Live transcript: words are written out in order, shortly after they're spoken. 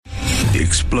The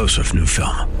explosive new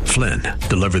film, Flynn,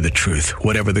 Deliver the Truth,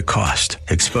 Whatever the Cost,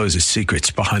 exposes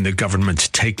secrets behind the government's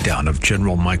takedown of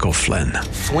General Michael Flynn.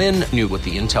 Flynn knew what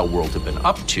the intel world had been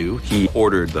up to. He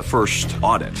ordered the first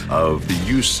audit of the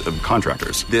use of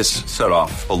contractors. This set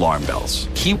off alarm bells.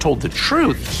 He told the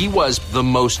truth. He was the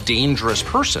most dangerous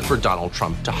person for Donald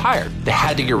Trump to hire. They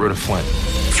had to get rid of Flynn.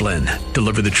 Flynn,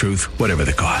 Deliver the Truth, Whatever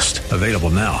the Cost. Available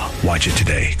now. Watch it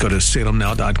today. Go to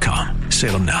salemnow.com.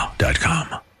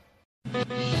 salemnow.com.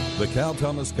 The Cal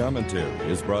Thomas Commentary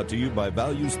is brought to you by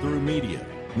Values Through Media.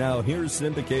 Now here's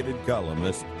syndicated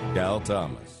columnist Cal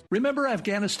Thomas. Remember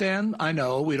Afghanistan? I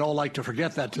know we'd all like to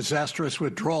forget that disastrous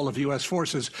withdrawal of U.S.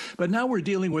 forces, but now we're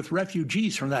dealing with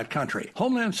refugees from that country.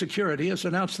 Homeland Security has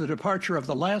announced the departure of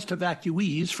the last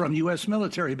evacuees from U.S.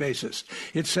 military bases.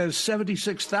 It says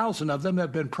 76,000 of them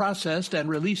have been processed and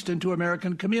released into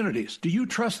American communities. Do you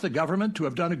trust the government to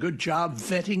have done a good job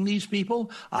vetting these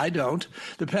people? I don't.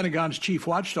 The Pentagon's chief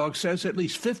watchdog says at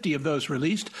least 50 of those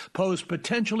released pose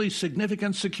potentially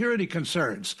significant security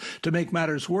concerns. To make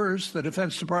matters worse, the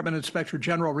Defense Department Inspector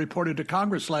General reported to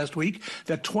Congress last week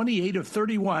that 28 of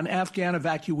 31 Afghan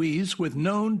evacuees with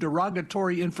known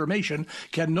derogatory information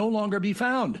can no longer be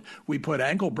found. We put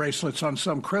ankle bracelets on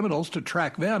some criminals to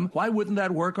track them. Why wouldn't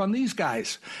that work on these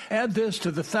guys? Add this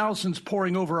to the thousands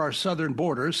pouring over our southern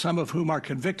borders, some of whom are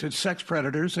convicted sex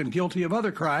predators and guilty of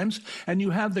other crimes, and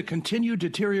you have the continued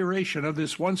deterioration of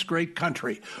this once great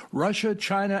country. Russia,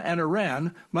 China, and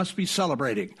Iran must be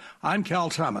celebrating. I'm Cal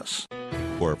Thomas.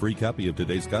 For a free copy of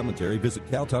today's commentary, visit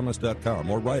calthomas.com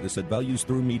or write us at Values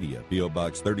Through Media, P.O.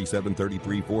 Box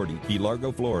 373340, Key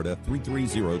Largo, Florida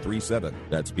 33037.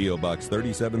 That's P.O. Box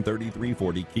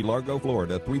 373340, Key Largo,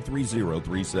 Florida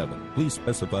 33037. Please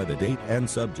specify the date and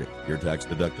subject. Your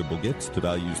tax-deductible gifts to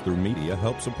Values Through Media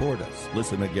help support us.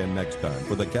 Listen again next time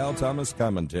for the Cal Thomas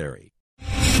Commentary.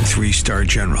 Three-star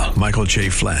General Michael J.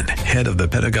 Flynn, head of the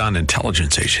Pentagon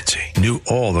Intelligence Agency, knew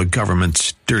all the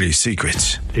government's dirty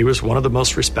secrets. He was one of the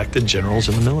most respected generals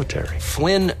in the military.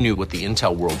 Flynn knew what the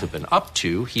intel world had been up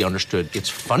to. He understood its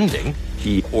funding.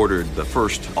 He ordered the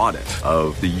first audit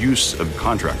of the use of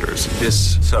contractors.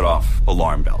 This set off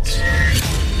alarm bells.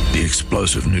 The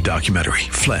explosive new documentary,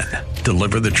 Flynn,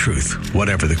 Deliver the Truth,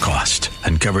 Whatever the Cost,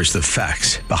 uncovers the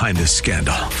facts behind this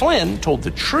scandal. Flynn told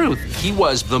the truth. He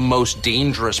was the most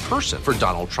dangerous person for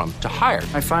Donald Trump to hire.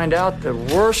 I find out the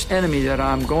worst enemy that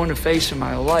I'm going to face in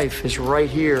my life is right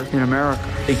here in America.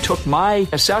 They took my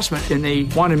assessment and they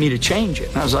wanted me to change it.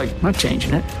 And I was like, I'm not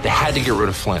changing it. They had to get rid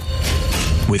of Flynn.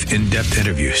 With in-depth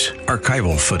interviews,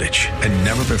 archival footage, and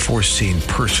never-before-seen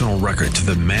personal records of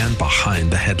the man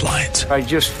behind the headlines. I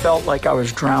just felt like I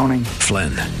was drowning.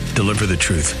 Flynn, Deliver the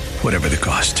Truth, Whatever the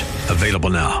Cost.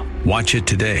 Available now. Watch it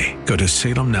today. Go to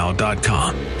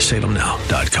salemnow.com.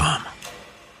 salemnow.com.